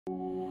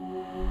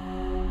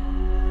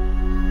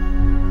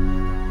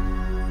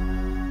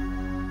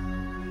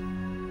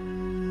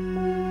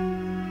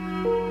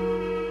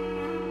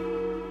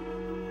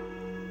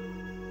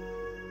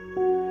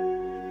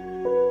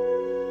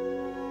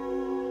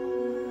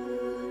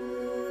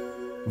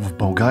В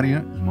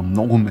България има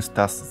много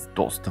места с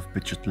доста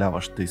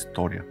впечатляваща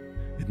история.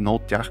 Едно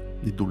от тях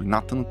е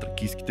Долината на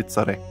Тракийските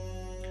царе.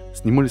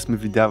 Снимали сме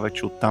видеа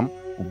вече оттам,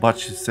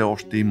 обаче все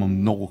още има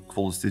много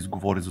какво да се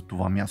изговори за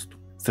това място.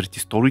 Сред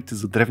историите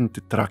за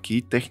древните Траки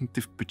и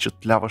техните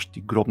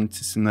впечатляващи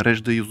гробници се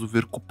нарежда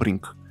Язовир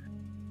Копринка.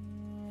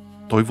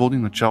 Той води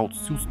началото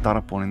си от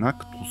Стара планина,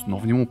 като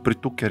основният му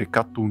приток е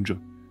река Тунджа.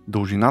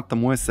 Дължината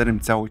му е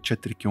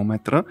 7,4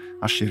 км,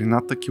 а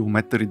ширината 1,2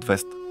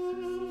 км.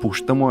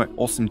 Площта му е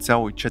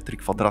 8,4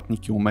 квадратни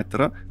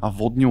километра, а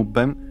водният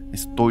обем е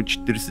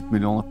 140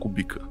 милиона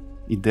кубика.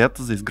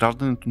 Идеята за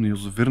изграждането на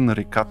язовир на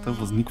реката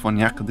възниква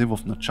някъде в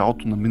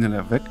началото на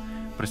миналия век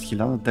през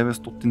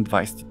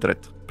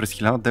 1923. През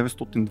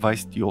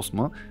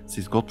 1928 се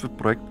изготвя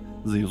проект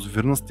за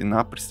язовирна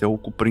стена при село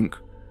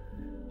Копринка.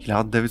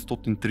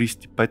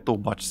 1935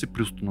 обаче се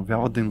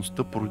преустановява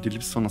дейността поради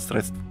липса на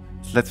средства.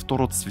 След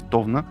Втората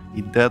световна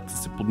идеята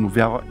се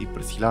подновява и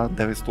през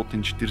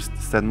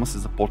 1947 се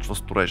започва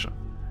строежа.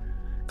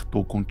 Като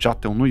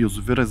окончателно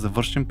язовир е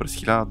завършен през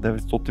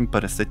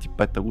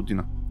 1955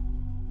 година.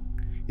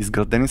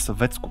 Изградени са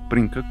ВЕЦ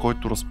Копринка,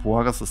 който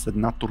разполага с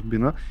една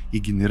турбина и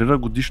генерира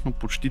годишно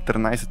почти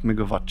 13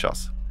 мегаватт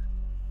часа.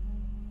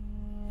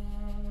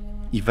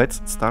 И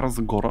ВЕЦ Стара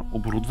Загора,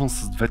 оборудван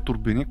с две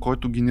турбини,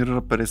 който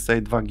генерира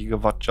 52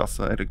 гигаватт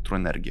часа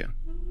електроенергия.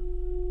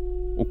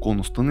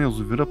 Околността на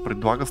язовира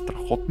предлага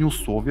страхотни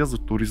условия за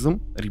туризъм,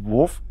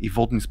 риболов и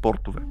водни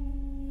спортове.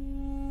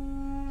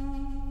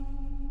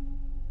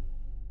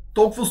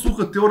 Толкова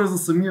суха теория за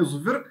самия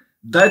язовир,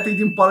 дайте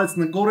един палец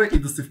нагоре и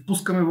да се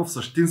впускаме в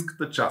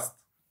същинската част.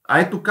 А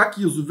ето как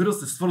язовира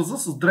се свърза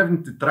с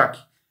древните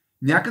Траки.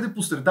 Някъде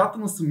по средата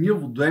на самия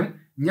водоем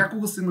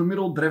някога се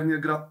намирал древния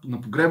град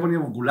на погребания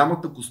в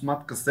голямата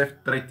Косматка Севт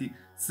III,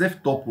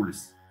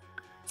 Севтополис.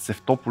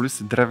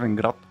 Севтополис е древен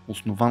град,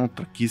 основан от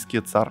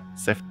Тракийския цар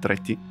Севт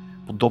III,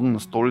 подобно на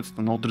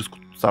столицата на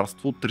Одринското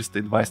царство от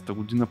 320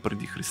 година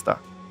преди Христа.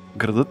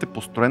 Градът е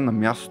построен на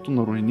мястото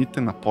на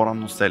руините на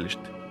по-ранно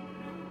селище.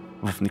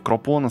 В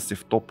некропола на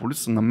Севтополис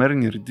са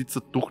намерени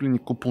редица тухлени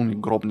куполни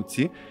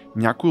гробници,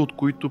 някои от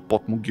които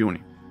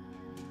подмогилни.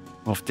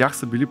 В тях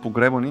са били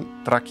погребани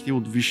траките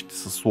от висшите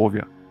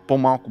съсловия,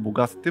 по-малко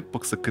богатите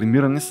пък са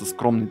кремирани със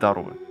скромни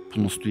дарове.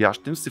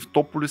 По-настоящем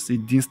Севтополис е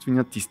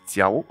единственият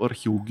изцяло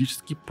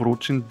археологически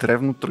проучен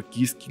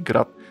древнотракийски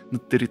град на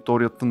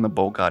територията на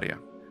България.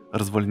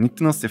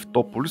 Развалините на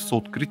Севтополис са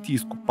открити и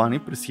изкопани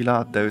през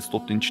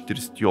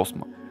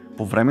 1948,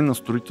 по време на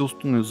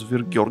строителството на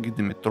язовир Георги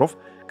Димитров,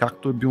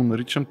 както е бил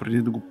наричан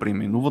преди да го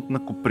преименуват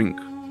на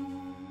Копринка.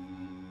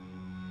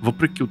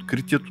 Въпреки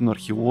откритието на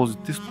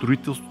археолозите,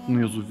 строителството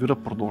на язовира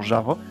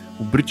продължава,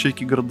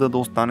 обричайки града да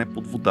остане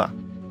под вода.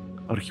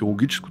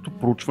 Археологическото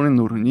проучване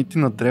на руините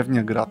на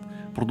древния град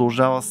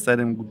продължава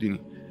 7 години,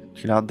 от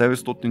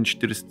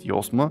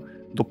 1948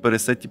 до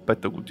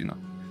 1955 година.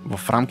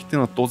 В рамките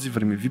на този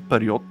времеви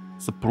период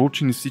са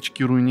проучени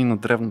всички руини на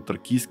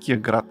древнотракийския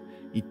град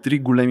и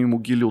 3 големи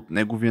могили от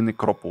неговия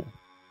некропол.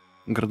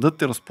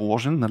 Градът е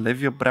разположен на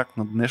левия бряг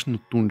на днешна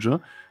Тунджа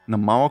на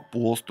малък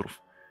полуостров.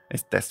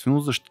 Естествено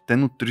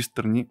защитен от 3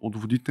 страни от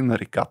водите на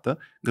реката,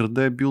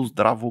 градът е бил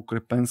здраво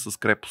укрепен с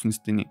крепостни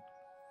стени.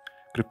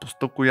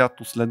 Крепостта,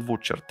 която следва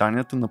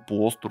очертанията на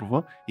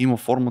полуострова, има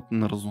формата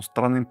на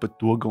разностранен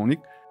петоъгълник,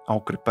 а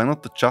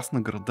укрепената част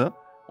на града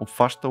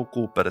обхваща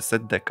около 50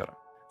 декара.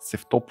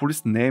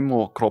 Севтополис не е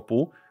имал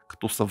акропол,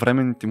 като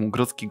съвременните му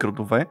гръцки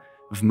градове.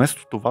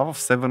 Вместо това в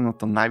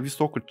северната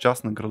най-висока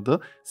част на града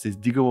се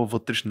издигала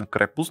вътрешна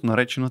крепост,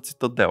 наречена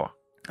цитадела.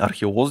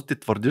 Археолозите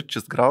твърдят, че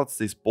сградата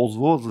се е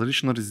използвала за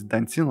лична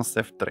резиденция на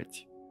Севт III.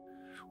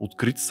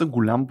 Открити са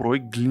голям брой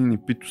глинени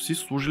питоси,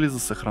 служили за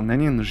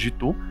съхранение на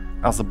жито,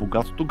 а за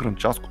богатото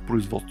гранчарско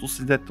производство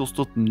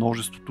свидетелстват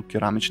множеството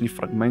керамични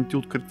фрагменти,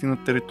 открити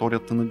на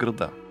територията на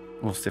града.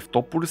 В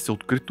Севтополис е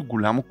открито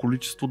голямо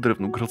количество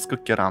древногръцка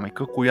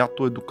керамика,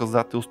 която е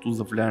доказателство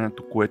за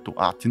влиянието, което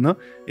Атина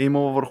е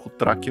имала върху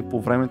Тракия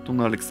по времето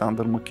на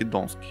Александър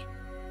Македонски.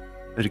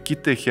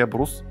 Реките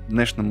Хеброс,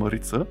 днешна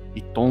Марица,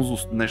 и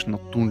Тонзос, днешна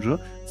Тунджа,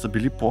 са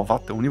били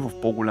плавателни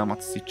в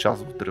по-голямата си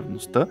част в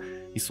древността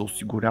и са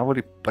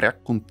осигурявали пряк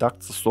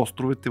контакт с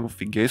островете в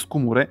Егейско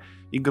море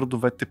и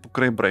градовете по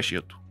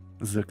крайбрежието.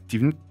 За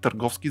активните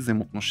търговски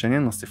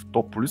взаимоотношения на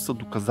Севтополис са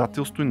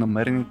доказателство и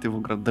намерените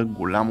в града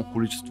голямо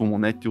количество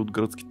монети от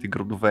гръцките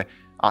градове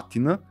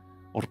Атина,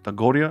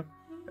 Ортагория,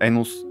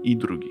 Енос и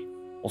други.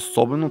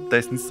 Особено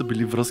тесни са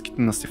били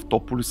връзките на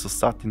Севтополис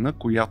с Атина,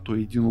 която е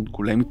един от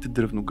големите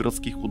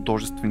древногръцки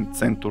художествени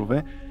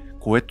центрове,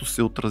 което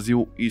се е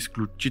отразило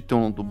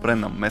изключително добре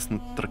на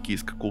местната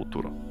тракийска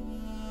култура.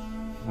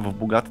 В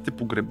богатите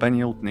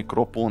погребения от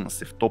некропола на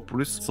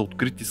Севтополис са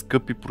открити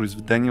скъпи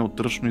произведения от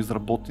ръчно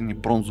изработени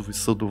бронзови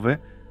съдове,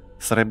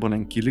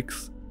 сребърен киликс,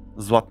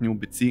 златни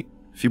обици,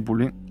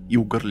 фибули и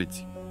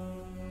огърлици.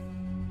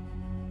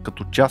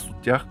 Като част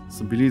от тях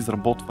са били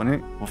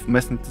изработвани в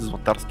местните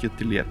златарски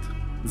ателиета.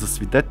 За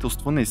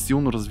свидетелстване е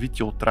силно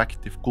развитие от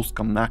траките вкус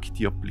към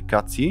накити и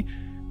апликации,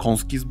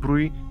 конски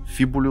сброи,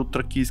 фибули от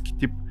тракийски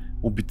тип,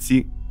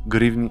 обици,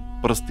 гривни,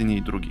 пръстени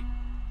и други.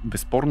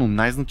 Безспорно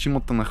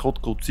най-значимата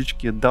находка от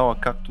всички е дала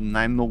както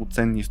най-много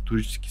ценни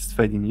исторически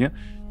сведения,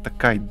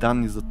 така и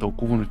данни за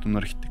тълкуването на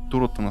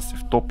архитектурата на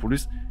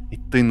Севтополис и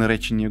тъй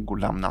наречения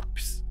голям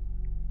надпис.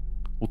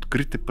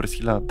 Открит е през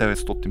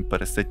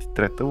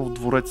 1953 в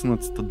двореца на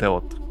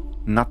цитаделата.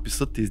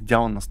 Надписът е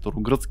издялан на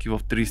старогръцки в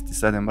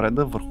 37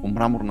 реда върху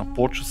мраморна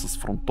плоча с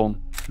фронтон.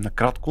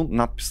 Накратко,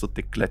 надписът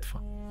е клетва,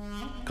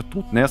 като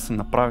от нея са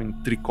направени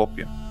 3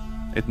 копия.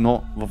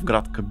 Едно в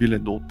град Кабиле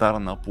до олтара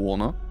на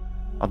Аполона,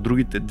 а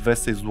другите 2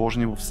 са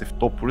изложени в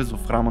Севтополис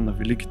в храма на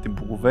великите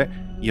богове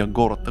и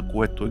Агората,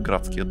 което е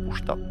градският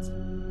площад.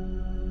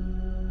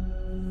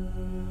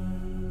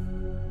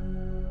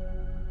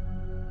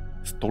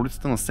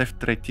 Столицата на Севт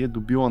III е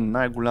добила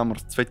най-голям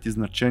разцвет и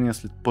значение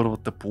след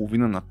първата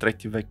половина на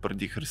 3 век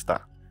преди Христа.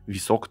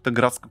 Високата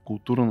градска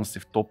култура на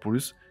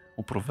Севтополис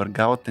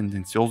опровергава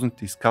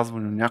тенденциозните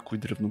изказвания на някои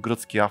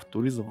древногръцки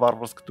автори за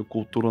варварската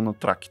култура на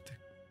траките.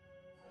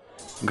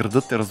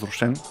 Градът е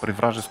разрушен при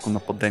вражеско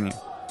нападение.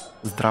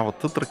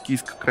 Здравата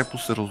тракийска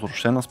крепост е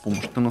разрушена с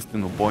помощта на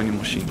стенобойни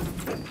машини.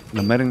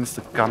 Намерени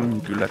са каменни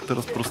гюлета,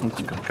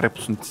 разпръснати към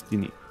крепостните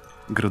стени.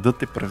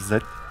 Градът е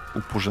превзет,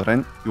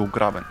 опожарен и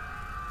ограбен.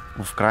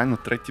 В края на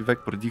 3 век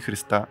преди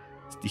Христа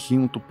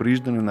стихийното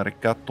прииждане на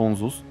река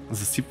Тонзос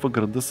засипва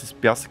града с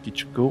пясък и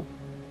чакъл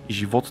и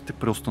животът е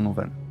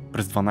преустановен.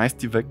 През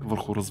 12 век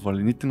върху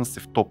развалините на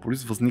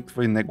Севтополис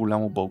възниква и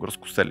неголямо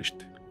българско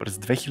селище. През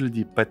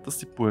 2005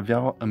 се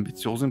появява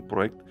амбициозен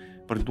проект,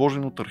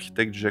 предложен от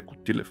архитект Жеко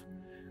Тилев,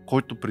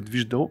 който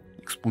предвиждал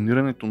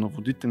експонирането на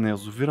водите на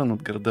язовира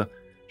над града,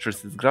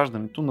 чрез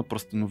изграждането на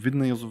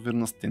пръстеновидна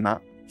язовирна стена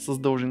с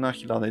дължина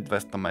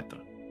 1200 метра.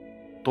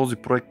 Този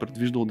проект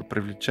предвиждал да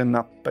привлече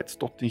над 500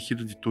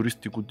 000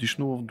 туристи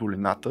годишно в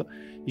Долината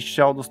и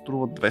щял да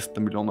струва 200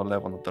 милиона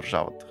лева на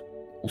държавата.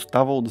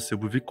 Оставало да се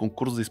обяви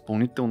конкурс за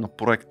изпълнител на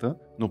проекта,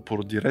 но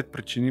поради ред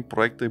причини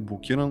проектът е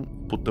блокиран,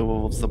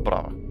 потъва в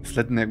забрава.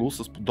 След него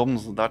с подобна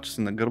задача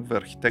се нагърбва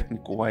архитект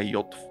Николай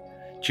Йотов,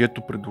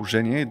 чието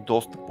предложение е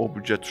доста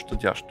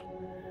по-бюджетощадящо.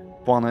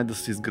 Плана е да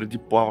се изгради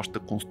плаваща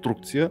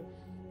конструкция,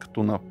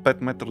 като на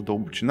 5 метра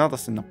дълбочина да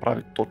се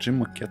направи точен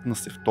макет на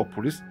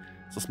Севтополис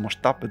с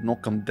мащаб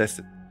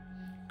 1:10.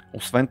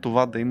 Освен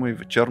това да има и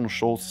вечерно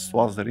шоу с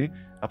лазери,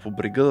 а по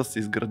брега да се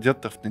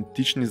изградят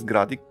автентични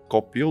сгради,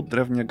 копия от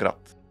древния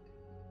град.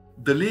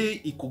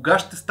 Дали и кога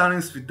ще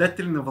станем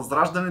свидетели на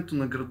възраждането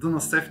на града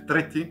на Севт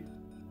III,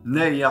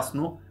 не е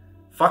ясно.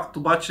 Факт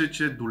обаче е,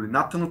 че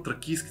Долината на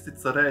Тракийските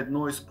царе е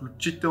едно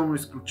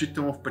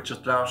изключително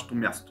впечатляващо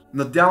място.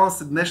 Надявам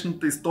се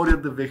днешната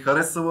история да ви е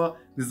харесала.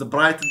 Не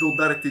забравяйте да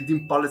ударите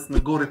един палец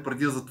нагоре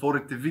преди да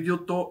затворите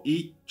видеото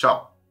и чао!